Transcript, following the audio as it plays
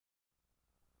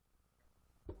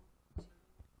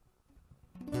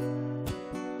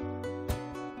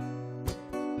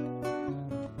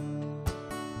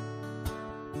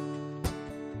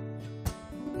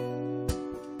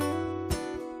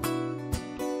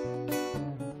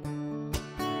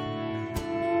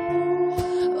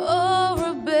Oh,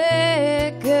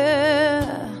 Rebecca,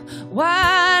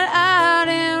 wide-eyed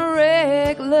and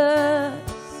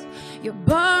reckless, you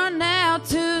burned out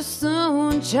too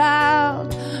soon,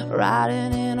 child,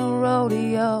 riding in a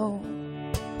rodeo.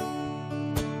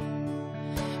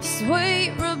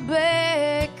 Sweet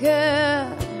Rebecca,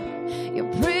 your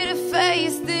pretty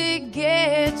face did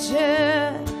get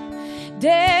you,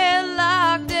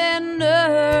 deadlocked and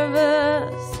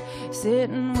nervous,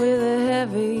 sitting with a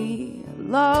heavy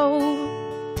load.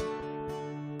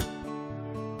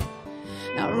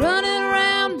 Now running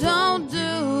around don't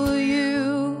do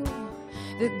you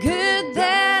the good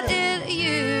that it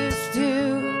used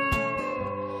to.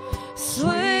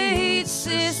 Sweet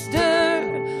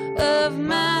sister of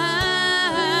mine,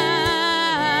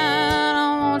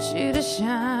 I want you to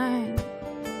shine.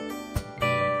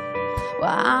 Well,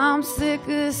 I'm sick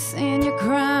of seeing you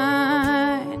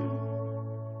crying.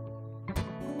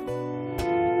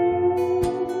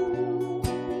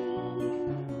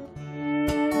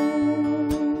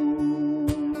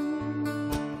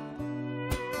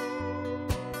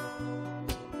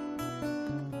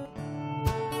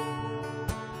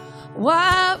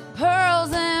 White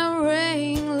pearls and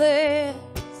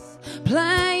ringlets,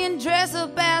 playing dress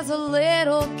up as a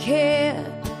little kid.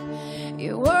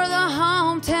 You were the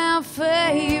hometown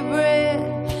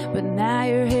favorite, but now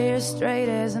your hair's straight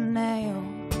as a nail.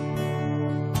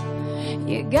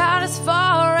 You got as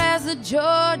far as the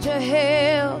Georgia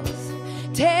hills,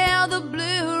 till the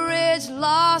Blue Ridge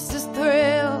lost its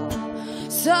thrill.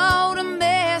 Sold a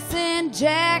mess in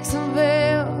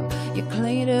Jacksonville, you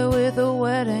cleaned it with a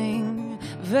wedding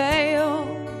veil.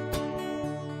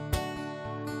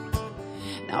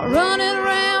 Now running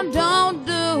around don't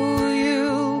do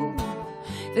you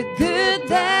the good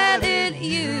that it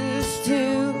used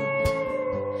to.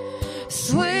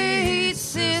 Sweet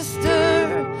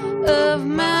sister of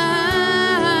mine,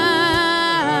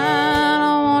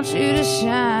 I want you to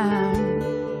shine.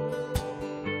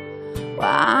 Well,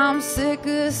 I'm sick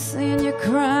of seeing you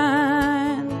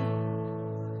crying.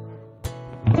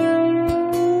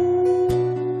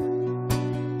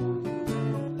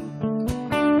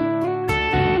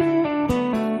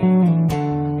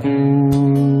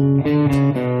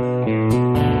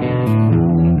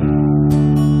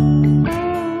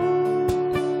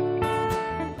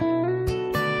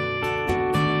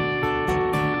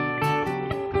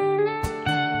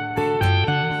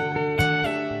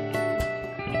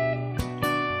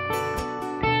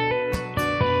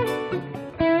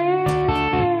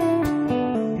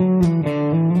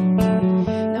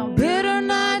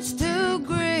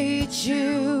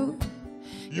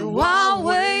 Your wild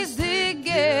ways did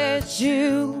get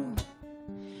you.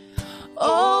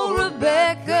 Oh,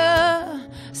 Rebecca,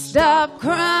 stop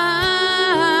crying.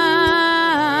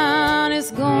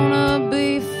 It's gonna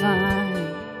be fine.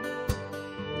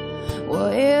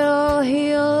 Well, it'll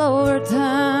heal over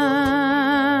time.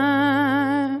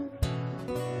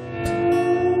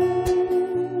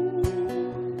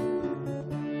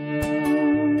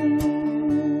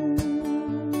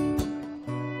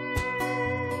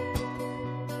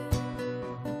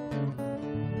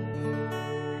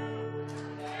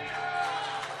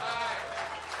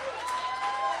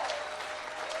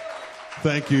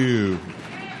 Thank you.